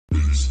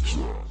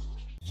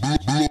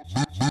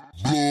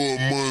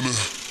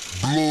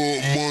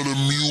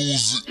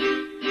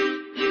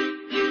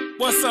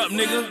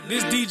nigga?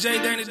 This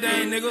DJ Danny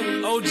Dane,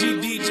 nigga.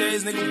 OG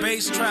DJs, nigga.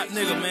 Bass trap,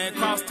 nigga, man.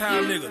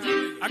 Crosstown, nigga.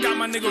 I got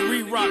my nigga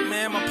Re-Rock,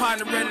 man. My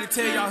partner ready to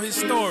tell y'all his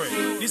story.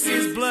 This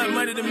is Blood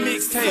Money, the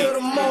mixtape.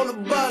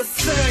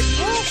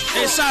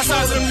 Hey, shouts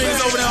out to them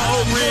niggas over there on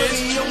Oak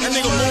Ridge. That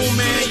nigga Moon,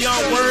 man.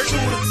 Young Word.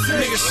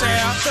 Nigga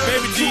Shao.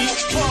 Baby D.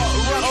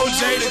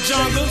 OJ, the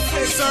Jungle.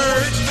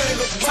 Surge.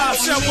 Top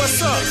Chef,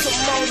 what's up?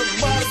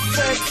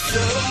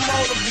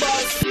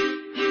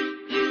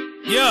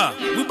 Yeah,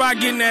 we about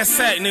getting that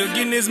sack, nigga,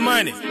 getting this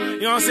money.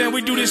 You know what I'm saying?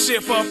 We do this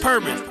shit for a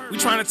purpose. We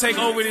trying to take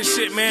over this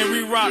shit, man.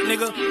 Re-Rock,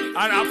 nigga.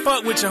 I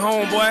fuck with you,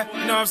 homeboy. You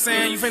know what I'm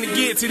saying? You finna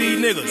get to these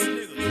niggas.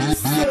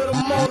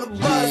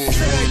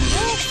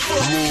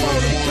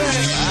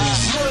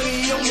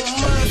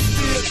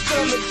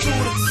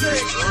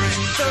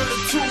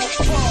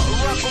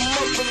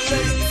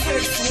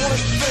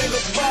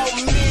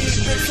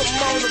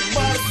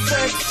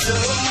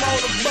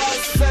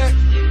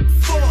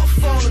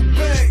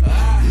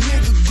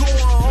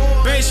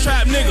 Bass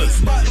trap niggas.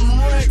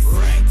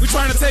 We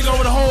trying to take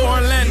over the whole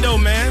Orlando,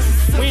 man.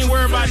 We ain't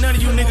worried about none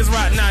of you niggas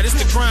right now. This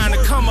the grind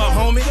to come up,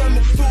 homie.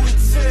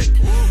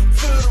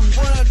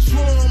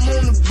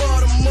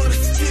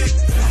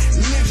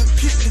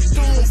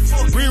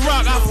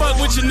 Re-Rock, I fuck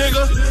with you,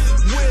 nigga.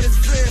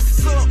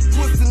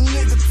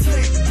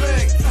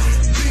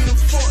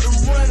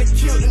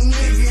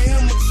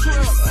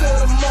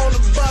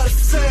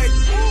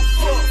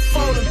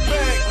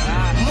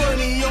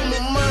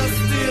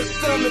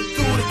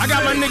 I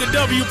got my nigga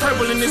W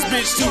Purple in this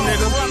bitch too,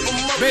 nigga.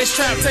 Bass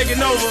trap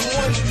taking over.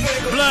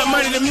 Blood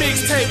Money, the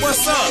mixtape.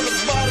 What's up?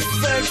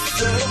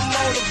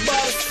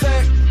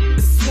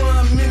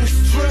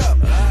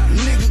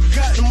 Nigga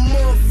got the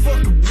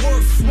motherfucking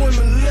work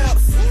swimming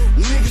laps.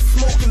 Nigga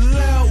smoking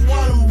loud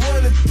while I'm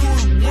running through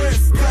the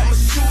west. Got my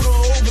shooter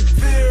over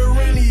there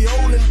and he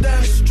holding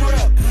down the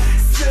strap.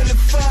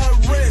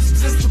 75 racks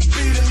just to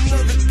beat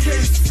another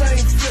case.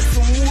 Same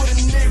flexing with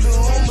a nigga,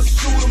 I'ma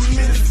shoot him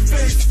in his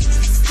face.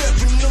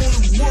 Stepping on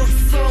the work,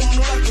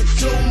 something like a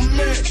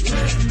doormat.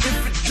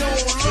 If it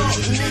don't lock,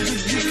 nigga,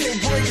 you can't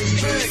bring it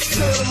back.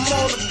 Tell them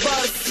all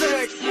about a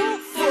sack.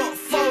 Fuck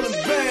falling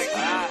back.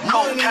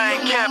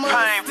 Cocaine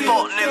campaign,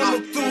 fuck nigga.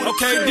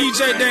 Okay, DJ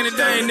Danny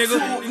Dane, nigga.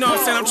 You know what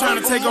I'm saying? I'm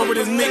trying to take over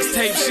this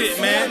mixtape shit,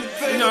 man.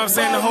 You know what I'm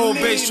saying? The whole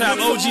bass trap,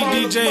 OG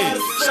DJ.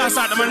 Shouts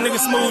out to my nigga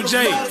Smooth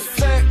J.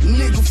 Plugged in,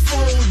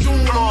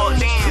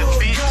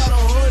 bitch.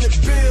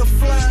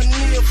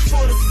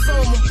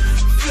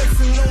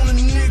 Flexing on a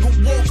nigga,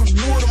 walking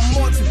with a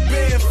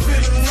multi-band.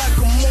 Feeling like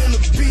I'm on the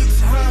beach,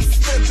 how I'm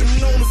stepping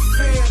on the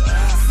sand.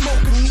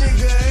 Smoking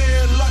nigga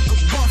air like a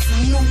box of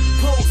new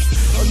posts.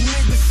 A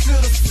nigga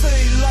should've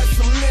stayed like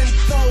some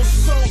menthol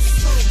soap.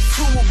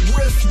 To a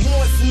breast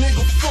once,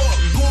 nigga fuck,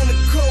 going to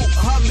coke.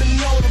 I've been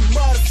all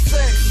about a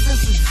sack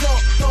since I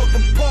jumped off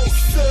the boat.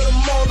 Said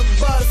I'm all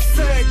about a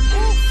sack,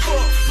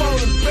 fuck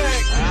falling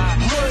back.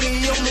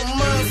 Money on my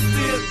mind,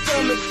 still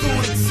thumbing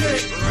through the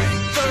check.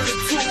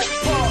 32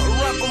 apart,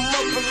 wrap them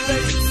up and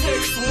let you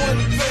text. One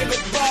thing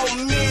about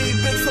me,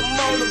 bitch, I'm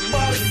all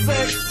about a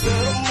sack.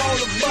 Said I'm all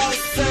about a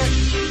sack.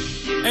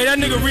 Hey, that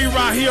nigga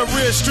Re-Rock, he a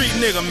real street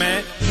nigga,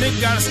 man.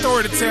 Nigga got a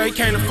story to tell. He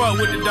came to fuck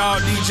with the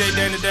dog DJ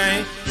Danny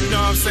Dane. You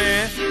know what I'm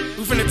saying?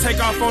 We finna take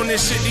off on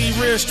this shit. These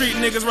real street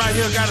niggas right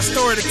here got a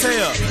story to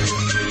tell.